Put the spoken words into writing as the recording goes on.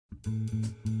This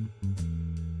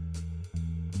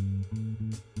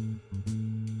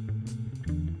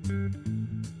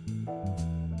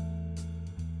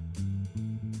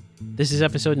is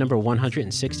episode number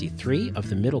 163 of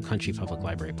the Middle Country Public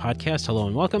Library podcast. Hello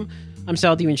and welcome. I'm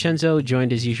Sal DiVincenzo,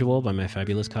 joined as usual by my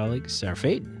fabulous colleagues, Sarah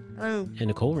Fate. Hello. And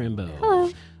Nicole Rambo. Hello.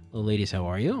 Hello, ladies. How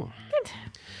are you? Good.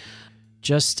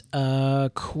 Just a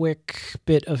quick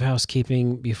bit of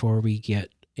housekeeping before we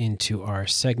get into our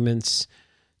segments.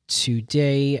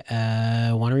 Today,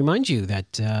 I want to remind you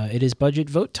that it is budget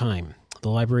vote time. The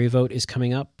library vote is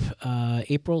coming up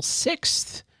April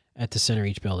 6th at the Center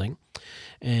Each building.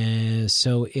 And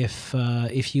so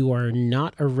if you are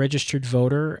not a registered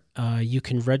voter, you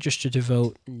can register to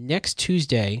vote next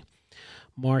Tuesday,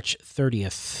 March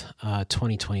 30th,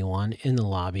 2021, in the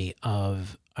lobby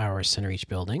of our Center Each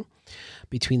building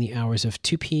between the hours of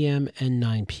 2 p.m. and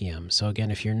 9 p.m. So again,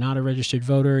 if you're not a registered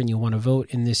voter and you want to vote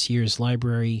in this year's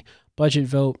library budget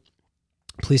vote,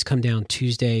 please come down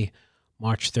Tuesday,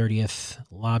 March 30th,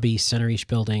 lobby, Center Each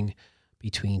building,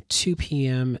 between 2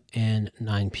 p.m. and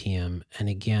 9 p.m. And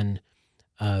again,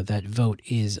 that vote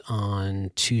is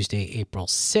on Tuesday, April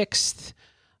 6th,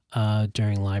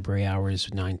 during library hours,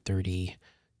 9:30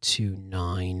 to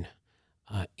 9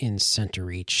 in Center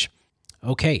Each.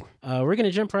 Okay, we're going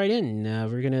to jump right in.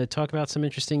 We're going to talk about some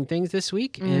interesting things this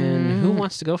week. And who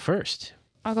wants to go first?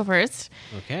 I'll go first.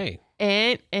 Okay.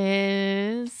 It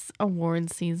is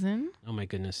award season. Oh, my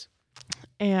goodness.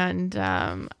 And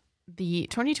the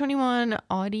 2021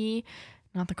 Audie,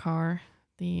 not the car,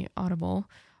 the Audible,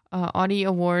 Audie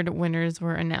Award winners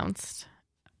were announced.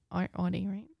 Audie,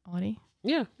 right? Audie?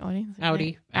 Yeah. Audi.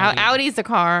 Audi. Right? Audi's the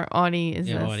car. Audie is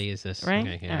this. Yeah, Audi is this. Right?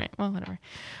 Okay, yeah. All right. Well, whatever.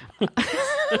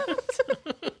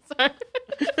 Sorry.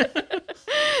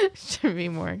 Should be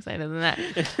more excited than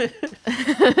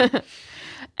that.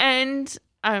 And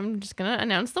I'm just going to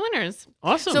announce the winners.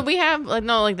 Awesome. So we have,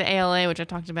 the ALA, which I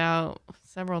talked about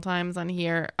several times on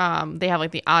here. They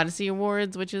have, the Odyssey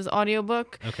Awards, which is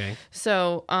audiobook. Okay.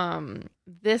 So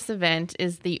this event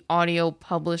is the Audio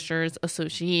Publishers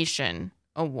Association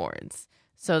Awards.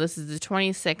 So this is the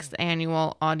 26th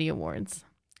annual Audio Awards,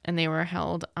 and they were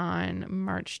held on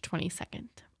March 22nd.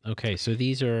 Okay, so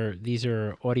these are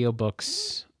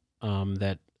audiobooks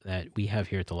that we have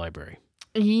here at the library.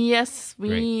 Yes,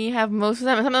 we have most of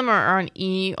them. Some of them are on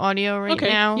e-audio right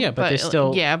now. Yeah, but there's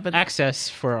still but access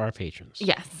for our patrons.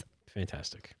 Yes.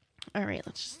 Fantastic. All right,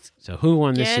 let's just So who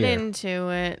won this year? get into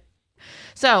it.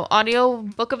 So, Audio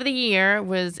Book of the Year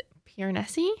was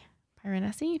Piranesi,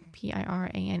 Piranesi,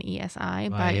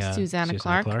 by Susanna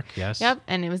Clark. Yes. Yep,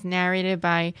 and it was narrated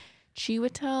by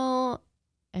Chiwetel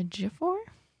Ejiofor.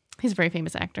 He's a very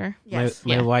famous actor. Yes.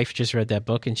 My wife just read that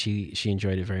book and she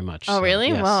enjoyed it very much. Oh, so, really?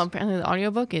 yes. Well, apparently the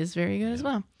audiobook is very good as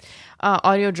well.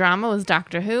 Audio drama was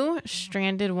Doctor Who,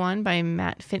 Stranded One by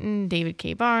Matt Fitton, David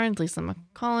K. Barnes, Lisa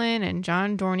McCullen, and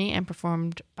John Dorney, and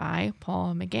performed by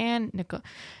Paul McGann,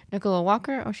 Nicola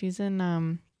Walker. Oh, she's in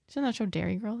that show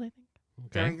Dairy Girls, I think.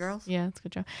 Okay. Dairy Girls? Yeah, that's a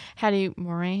good show. Hattie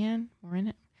Moran,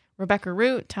 Rebecca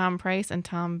Root, Tom Price, and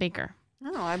Tom Baker.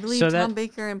 Oh, I believe Tom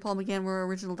Baker and Paul McGann were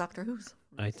original Doctor Who's.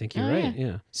 I think you're right.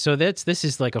 Yeah. So this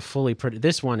is like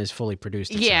this one is fully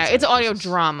produced. Yeah, it's audio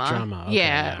drama. Drama. Okay,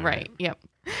 yeah, right. Yep.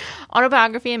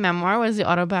 Autobiography and memoir was the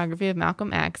autobiography of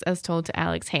Malcolm X as told to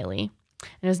Alex Haley,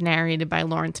 and it was narrated by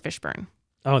Lawrence Fishburne.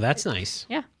 Oh, that's nice.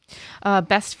 Yeah.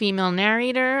 Best female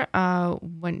narrator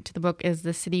went to the book is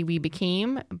The City We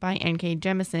Became by N.K.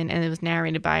 Jemisin, and it was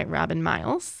narrated by Robin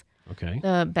Miles. Okay.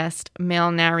 The best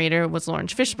male narrator was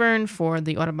Lawrence Fishburne for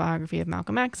the autobiography of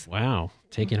Malcolm X. Wow.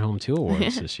 Taking home 2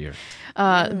 awards this year.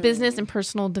 Business and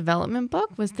personal development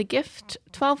book was The Gift,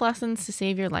 12 Lessons to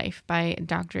Save Your Life by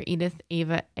Dr. Edith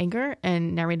Ava Eger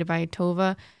and narrated by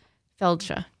Tova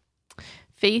Feldscha.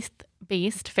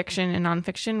 Faith-based fiction and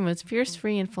nonfiction was Fierce,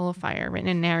 Free, and Full of Fire, written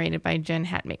and narrated by Jen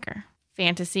Hatmaker.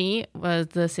 Fantasy was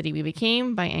The City We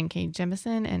Became by N.K.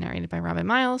 Jemisin and narrated by Robin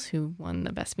Miles, who won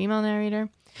the Best Female Narrator.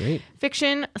 Great.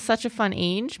 Fiction, Such a Fun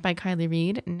Age by Kylie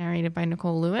Reed, narrated by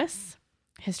Nicole Lewis.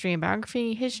 History and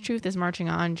biography, His Truth is Marching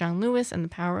On, John Lewis and the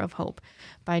Power of Hope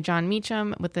by John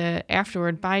Meacham, with the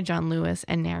afterword by John Lewis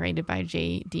and narrated by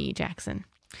J.D. Jackson.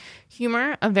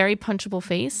 Humor, A Very Punchable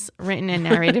Face, written and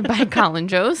narrated by Colin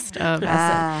Jost of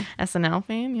SNL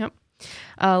fame. Yep.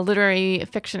 Literary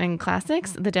fiction and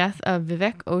classics, The Death of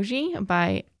Vivek Oji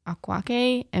by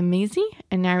Akwake Emezi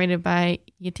and narrated by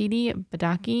Yetide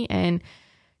Badaki and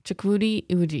Chukwudi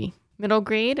Uji. Middle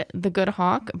grade, The Good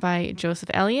Hawk by Joseph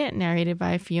Elliott, narrated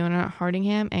by Fiona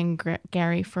Hardingham and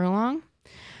Gary Furlong.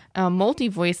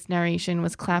 Multi-voice narration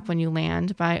was Clap When You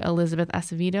Land by Elizabeth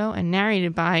Acevedo and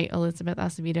narrated by Elizabeth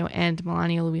Acevedo and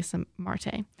Melania Luisa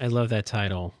Marte. I love that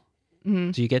title.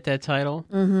 Mm-hmm. Do you get that title?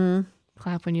 Mm-hmm.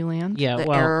 Clap When You Land. Yeah, The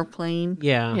well, airplane.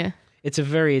 yeah. It's a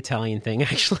very Italian thing,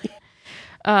 actually.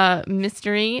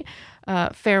 Mystery,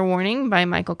 Fair Warning by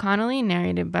Michael Connolly,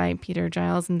 narrated by Peter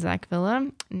Giles and Zach Villa.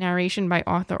 Narration by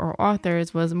author or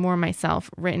authors was More Myself,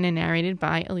 written and narrated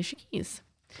by Alicia Keys.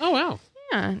 Oh, wow.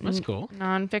 Yeah. That's cool.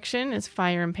 Nonfiction is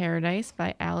Fire in Paradise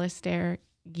by Alistair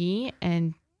Gee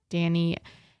and Danny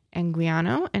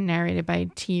Anguiano and narrated by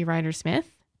T. Ryder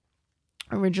Smith.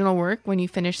 Original work, When You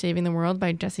Finish Saving the World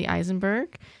by Jesse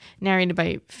Eisenberg, narrated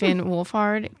by Finn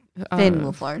Wolfhard. Finn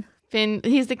Wolfhard. Finn,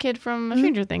 he's the kid from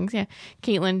Stranger Things, yeah.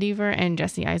 Caitlin Deaver and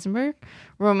Jesse Eisenberg.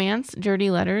 Romance, Dirty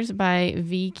Letters by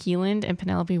V. Keeland and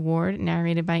Penelope Ward,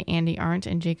 narrated by Andy Arndt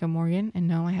and Jacob Morgan. And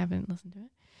no, I haven't listened to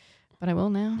it, but I will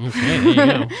now. Okay, there you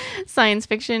go. Science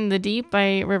Fiction, The Deep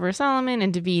by River Solomon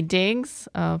and David Diggs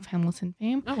of Hamilton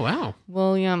fame. Oh, wow.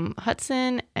 William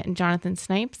Hudson and Jonathan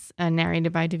Snipes,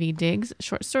 narrated by David Diggs.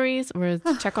 Short stories was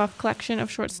Chekhov collection of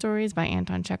short stories by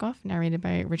Anton Chekhov, narrated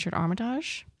by Richard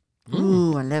Armitage.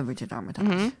 Ooh, I love Richard Armitage.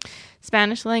 Mm-hmm.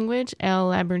 Spanish language,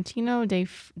 El Labertino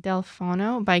del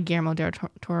Fauno by Guillermo del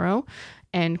Toro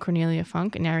and Cornelia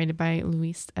Funk, narrated by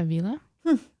Luis Avila.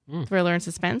 Thriller and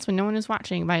Suspense, When No One Is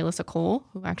Watching by Alyssa Cole,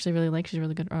 who I actually really like. She's a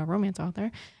really good romance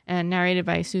author. And narrated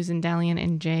by Susan Dalian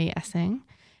and Jay Essing.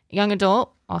 Young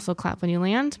Adult, also Clap When You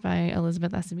Land by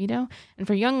Elizabeth Acevedo. And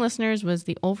for young listeners was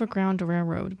The Overground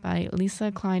Railroad by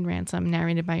Lisa Klein Ransom,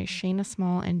 narrated by Shayna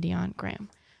Small and Dion Graham.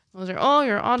 Those are all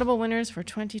your Audible winners for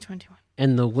 2021.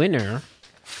 And the winner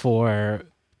for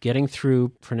getting through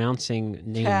pronouncing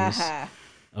names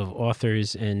of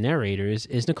authors and narrators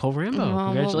is Nicole Rambo. Well,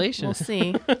 Congratulations. We'll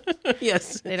see.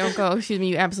 Yes. They don't go, excuse me,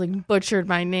 you absolutely butchered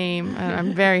my name.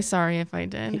 I'm very sorry if I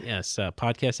did. Yes.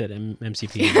 Podcast at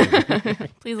MCP.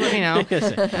 Please let me know.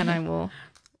 Yes. And I will.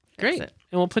 Great. It.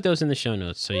 And we'll put those in the show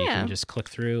notes so you Yeah. can just click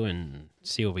through and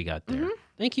see what we got there.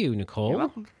 Thank you, Nicole. You're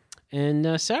welcome.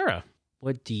 And Sarah,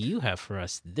 what do you have for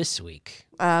us this week?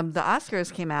 The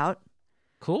Oscars came out.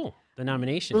 Cool. The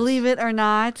nominations. Believe it or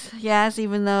not, yes,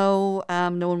 even though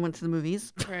no one went to the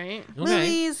movies. Right. Okay.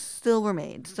 Movies still were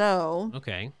made. So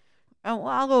Okay.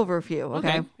 I'll go over a few,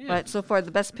 okay? Yeah. But so far,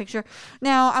 the best picture.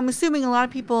 Now, I'm assuming a lot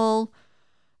of people,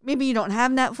 maybe you don't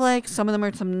have Netflix. Some of them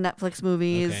are some Netflix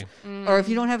movies. Okay. Or if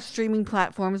you don't have streaming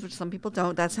platforms, which some people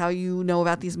don't, that's how you know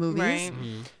about these movies. Right.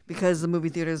 Because the movie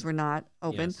theaters were not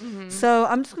open. Yes. So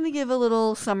I'm just going to give a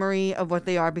little summary of what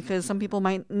they are because some people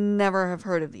might never have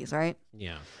heard of these, right?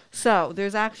 Yeah. So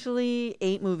there's actually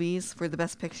 8 movies for the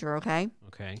best picture, okay?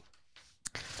 Okay.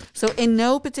 So in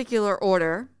no particular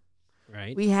order,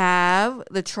 Right. we have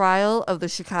The Trial of the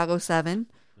Chicago 7,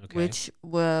 Okay. which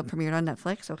premiered on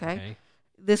Netflix, okay? Okay.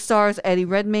 This stars Eddie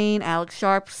Redmayne, Alex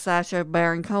Sharp, Sacha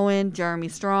Baron Cohen, Jeremy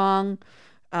Strong,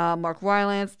 Mark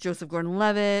Rylance, Joseph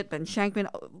Gordon-Levitt, Ben Shankman,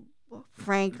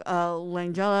 Frank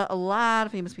Langella, a lot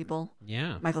of famous people.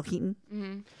 Yeah. Michael Keaton.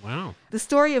 Wow. The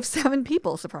story of 7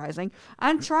 people, surprising,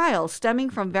 on trial stemming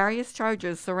from various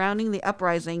charges surrounding the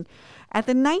uprising at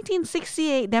the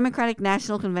 1968 Democratic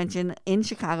National Convention in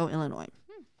Chicago, Illinois.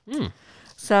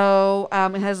 So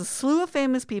it has a slew of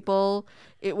famous people.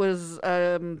 It was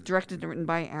directed and written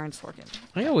by Aaron Sorkin.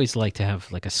 I always like to have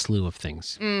like a slew of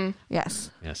things.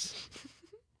 Yes. Yes.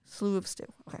 Slew of stew.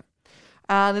 Okay.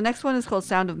 The next one is called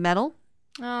Sound of Metal.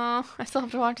 Oh, I still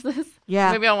have to watch this.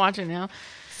 Yeah. Maybe I'll watch it now.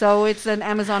 So it's an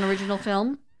Amazon original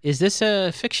film. Is this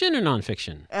a fiction or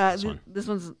nonfiction? This one. This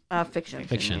one's fiction.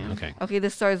 Fiction. yeah. Okay. Okay,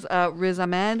 this stars Riz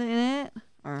Ahmed in it.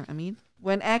 Or Ahmed.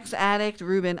 When ex-addict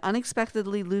Ruben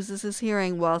unexpectedly loses his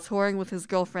hearing while touring with his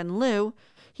girlfriend Lou,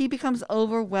 he becomes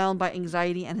overwhelmed by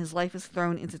anxiety and his life is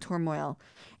thrown into turmoil.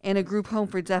 In a group home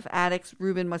for deaf addicts,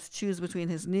 Ruben must choose between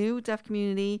his new deaf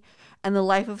community and the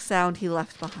life of sound he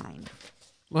left behind.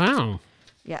 Wow.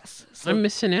 Yes. So, I'm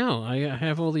missing out. I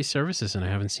have all these services and I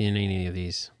haven't seen any of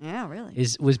these. yeah, really.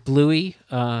 Was Bluey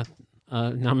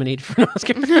nominated for an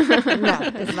Oscar? No,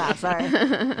 it's not. Sorry.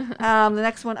 The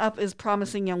next one up is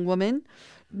Promising Young Woman.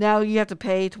 Now you have to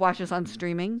pay to watch this on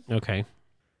streaming. Okay.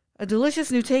 A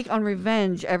delicious new take on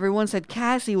revenge. Everyone said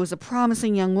Cassie was a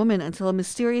promising young woman until a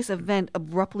mysterious event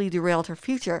abruptly derailed her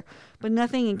future. But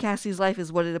nothing in Cassie's life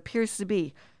is what it appears to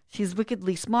be. She's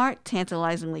wickedly smart,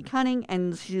 tantalizingly cunning,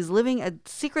 and she's living a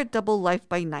secret double life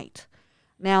by night.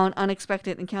 Now an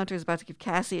unexpected encounter is about to give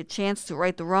Cassie a chance to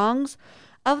right the wrongs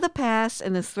of the past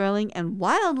in this thrilling and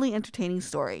wildly entertaining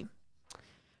story.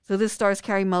 So this stars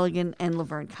Carey Mulligan and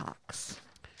Laverne Cox.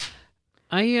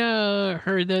 I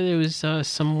heard that it was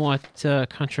somewhat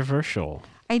controversial.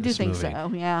 I do this think movie.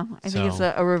 so. Yeah, I think it's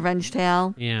So- a revenge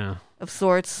tale Yeah. of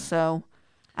sorts. So,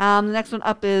 the next one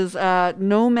up is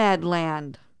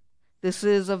Nomadland. This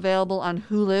is available on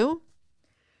Hulu.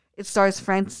 It stars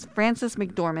Frances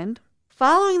McDormand.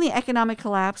 Following the economic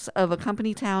collapse of a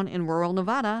company town in rural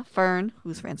Nevada, Fern,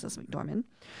 who's Frances McDormand,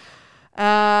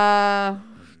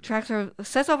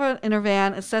 sets off in her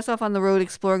van and sets off on the road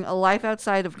exploring a life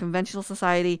outside of conventional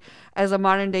society as a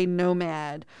modern-day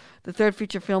nomad. The third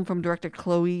feature film from director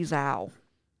Chloe Zhao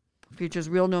features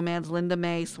real nomads Linda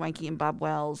May, Swanky, and Bob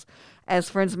Wells as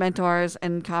Fern's mentors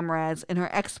and comrades in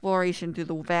her exploration through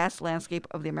the vast landscape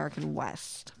of the American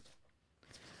West.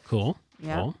 Cool.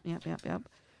 Yep, Cool. yep.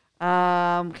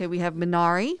 Okay, we have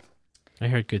Minari. I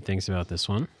heard good things about this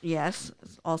one. Yes,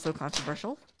 it's also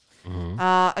controversial.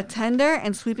 Mhm. A tender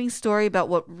and sweeping story about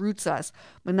what roots us.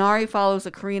 Minari follows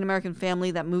a Korean-American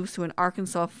family that moves to an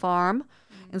Arkansas farm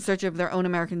in search of their own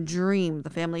American dream.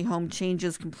 The family home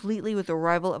changes completely with the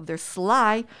arrival of their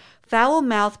sly,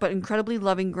 foul-mouthed, but incredibly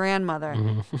loving grandmother.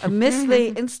 Amidst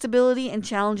the instability and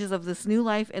challenges of this new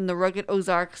life in the rugged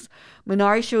Ozarks,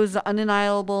 Minari shows the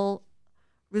undeniable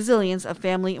resilience of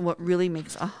family and what really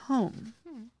makes a home.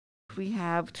 We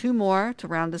have two more to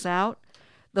round us out.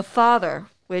 The Father,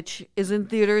 which is in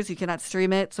theaters. You cannot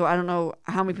stream it, so I don't know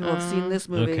how many people have seen this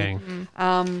movie. Okay.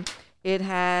 It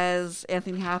has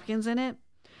Anthony Hopkins in it.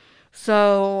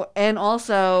 So, and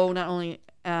also not only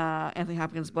Anthony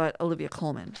Hopkins, but Olivia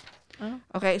Colman. Oh.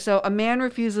 Okay, so a man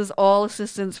refuses all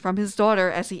assistance from his daughter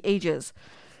as he ages.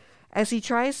 As he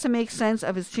tries to make sense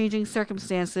of his changing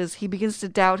circumstances, he begins to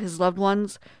doubt his loved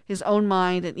ones, his own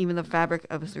mind, and even the fabric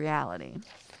of his reality.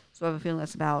 So I have a feeling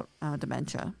that's about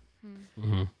dementia.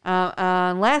 Mhm.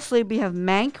 Lastly, we have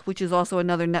Mank, which is also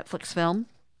another Netflix film.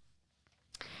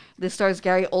 This stars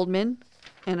Gary Oldman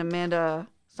and Amanda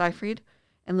Seyfried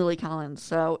and Lily Collins.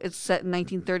 So it's set in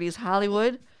 1930s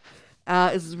Hollywood.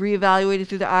 Is reevaluated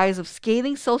through the eyes of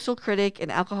scathing social critic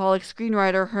and alcoholic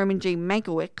screenwriter Herman J.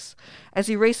 Mankiewicz as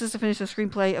he races to finish the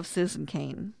screenplay of Citizen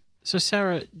Kane. So,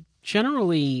 Sarah,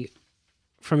 generally,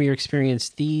 from your experience,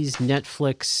 these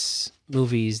Netflix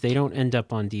movies, they don't end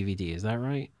up on DVD. Is that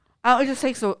right? It just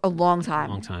takes a long time.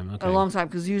 Long time. Okay. A long time,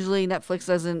 because usually Netflix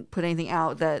doesn't put anything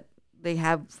out that they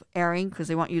have airing because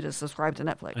they want you to subscribe to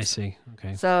Netflix. I see.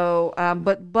 Okay. So,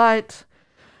 but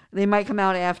they might come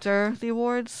out after the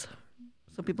awards,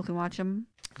 so people can watch them.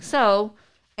 So,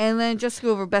 and then just to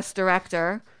go over Best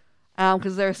Director,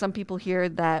 because there are some people here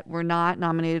that were not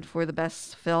nominated for the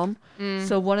Best Film.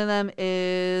 So one of them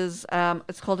is,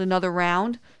 it's called Another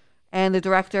Round, and the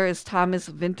director is Thomas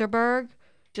Vinterberg.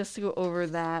 Just to go over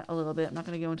that a little bit, I'm not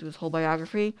going to go into his whole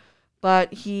biography,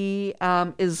 but he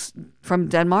is from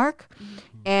Denmark.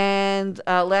 And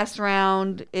Last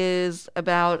Round is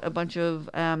about a bunch of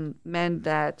men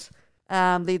that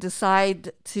they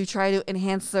decide to try to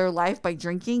enhance their life by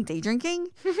day drinking.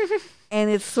 And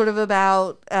it's sort of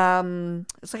about,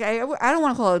 it's like, I don't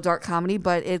want to call it a dark comedy,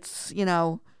 but it's,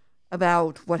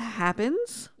 about what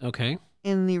happens Okay.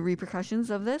 in the repercussions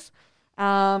of this.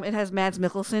 It has Mads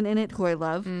Mikkelsen in it, who I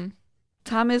love.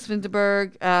 Thomas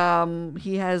Vinterberg,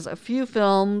 he has a few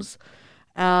films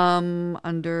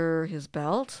under his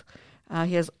belt.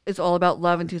 It's All About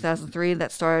Love in 2003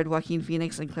 that starred Joaquin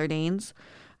Phoenix and Claire Danes.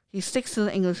 He sticks to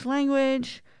the English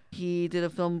language. He did a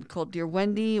film called Dear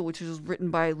Wendy, which was written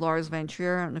by Lars Van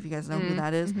Trier. I don't know if you guys know who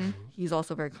that is. He's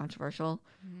also very controversial.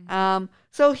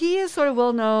 So he is sort of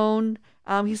well known.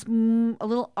 He's a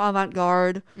little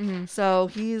avant-garde. So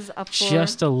he's up for...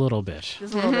 Just a little bit.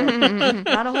 Just a little bit.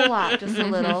 Not a whole lot, just a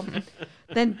little.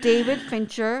 Then David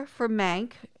Fincher for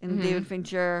Mank. And David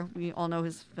Fincher, we all know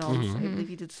his films. I believe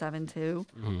he did 7 too.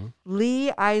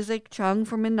 Lee Isaac Chung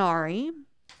for Minari.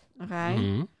 Okay.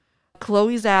 Mhm.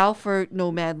 Chloe Zhao for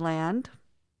Nomadland.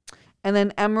 And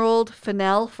then Emerald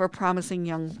Fennell for Promising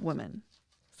Young Woman.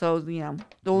 So, the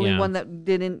only one that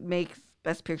didn't make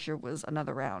Best Picture was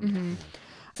Another Round.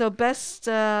 So Best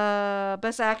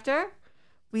Actor,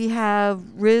 we have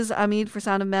Riz Ahmed for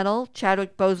Sound of Metal,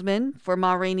 Chadwick Boseman for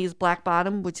Ma Rainey's Black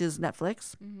Bottom, which is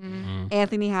Netflix,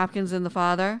 Anthony Hopkins in The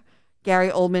Father, Gary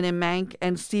Oldman in Mank,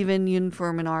 and Steven Yeun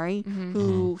for Minari,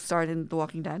 who starred in The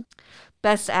Walking Dead.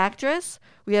 Best Actress,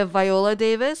 we have Viola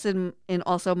Davis in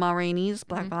also Ma Rainey's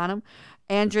Black Bottom,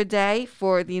 Andra Day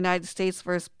for The United States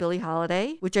vs. Billie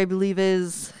Holiday, which I believe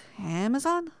is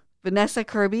Amazon. Vanessa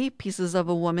Kirby, Pieces of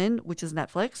a Woman, which is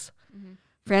Netflix.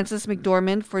 Frances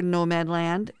McDormand for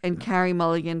Nomadland, and Carey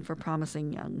Mulligan for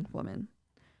Promising Young Woman.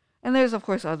 And there's, of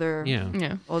course, all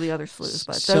the other slews,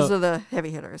 but those are the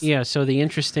heavy hitters. Yeah, so the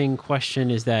interesting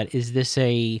question is this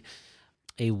a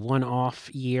one-off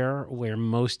year where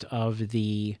most of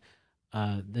the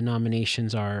the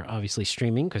nominations are obviously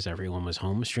streaming because everyone was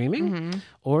home streaming, Mm-hmm.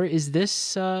 or is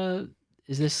this a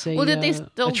Well, did they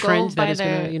still a trend go by that is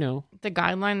going to the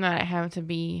guideline that I have to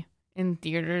be in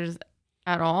theaters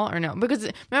at all, or no? Because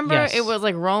remember, Yes. it was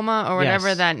like Roma or whatever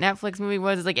Yes. that Netflix movie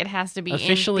was. It's like it has to be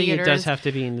officially in it theaters does have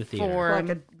to be in the theater. For for like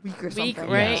a week or week,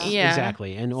 something. right? Yes, Yeah.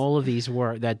 exactly. And all of these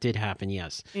that did happen,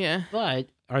 yes. yeah. But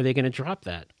are they going to drop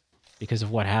that because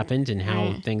of what happened and how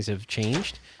Right. things have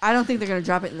changed? I don't think they're going to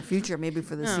drop it in the future, maybe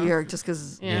for this No. year, just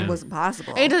because Yeah. it wasn't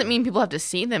possible. It doesn't mean people have to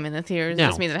see them in the theaters. No, it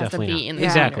just means it has to definitely be not. in the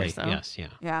Exactly. theater. So. Yes, yeah.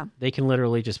 Yeah. They can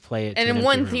literally just play it And to in an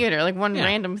one empty room. theater, like one Yeah.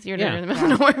 random theater Yeah. in the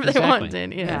middle of nowhere if they Exactly.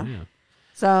 wanted. Yeah. Yeah.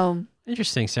 So,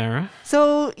 Interesting, Sarah.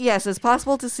 yes, it's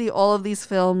possible to see all of these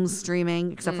films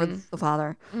streaming, except for The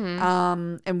Father.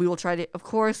 And we will try to, of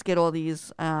course, get all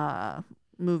these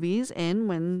movies in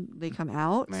when they come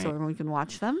out, Right. so everyone can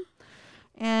watch them.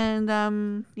 And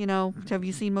have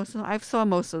you seen most of them? I saw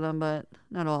most of them, but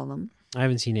not all of them. I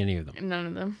haven't seen any of them. None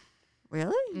of them.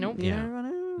 Really? Nope. You Yeah. never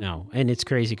wanna- No, and it's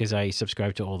crazy because I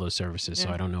subscribe to all those services, so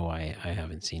Yeah. I don't know why I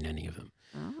haven't seen any of them.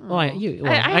 Oh. Well, actually,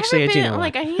 I haven't do been, know.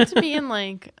 like why. I need to be in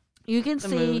like You can the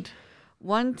see mood.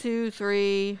 1, 2,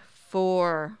 3,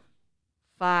 4,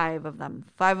 5 of them.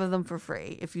 5 of them for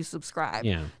free if you subscribe.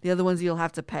 Yeah, The other ones you'll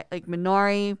have to pay. Like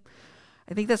Minari,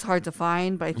 I think that's hard to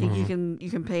find, but I think Mm-hmm. you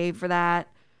can pay for that.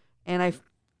 And I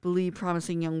believe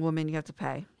Promising Young Woman you have to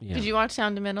pay. yeah. Did you watch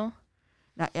Sound of Middle?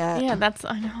 Not yet. Yeah, that's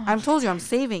I know. I've told you I'm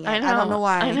saving it. I know. I don't know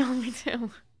why. I know, me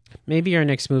too. Maybe our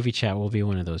next movie chat will be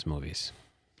one of those movies.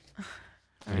 What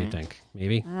do you Alright. think?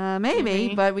 Maybe. Maybe,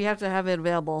 Maybe. but we have to have it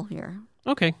available here.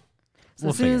 Okay. So We'll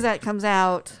as soon figure as that comes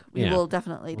out, we Yeah. will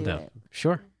definitely We'll do do. it.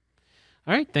 Sure.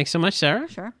 All right. Thanks so much, Sarah.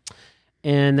 Sure.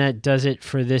 And that does it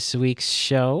for this week's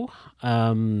show.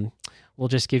 We'll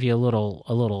just give you a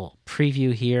little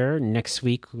preview here. Next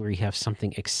week we have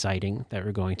something exciting that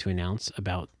we're going to announce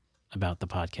about the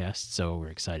podcast. So we're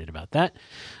excited about that.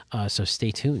 So stay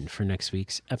tuned for next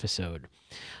week's episode.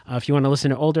 If you want to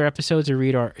listen to older episodes or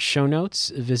read our show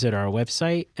notes, visit our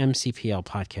website,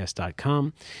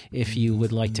 mcplpodcast.com. If you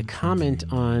would like to comment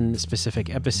on specific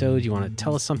episodes, you want to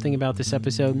tell us something about this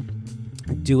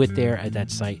episode, do it there at that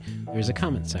site. There's a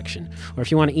comment section. Or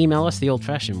if you want to email us the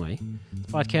old-fashioned way,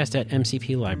 podcast at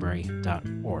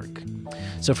mcplibrary.org.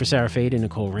 So for Sarah Fade and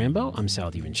Nicole Rambo, I'm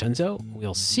Sal DiVincenzo.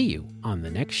 We'll see you on the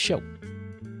next show.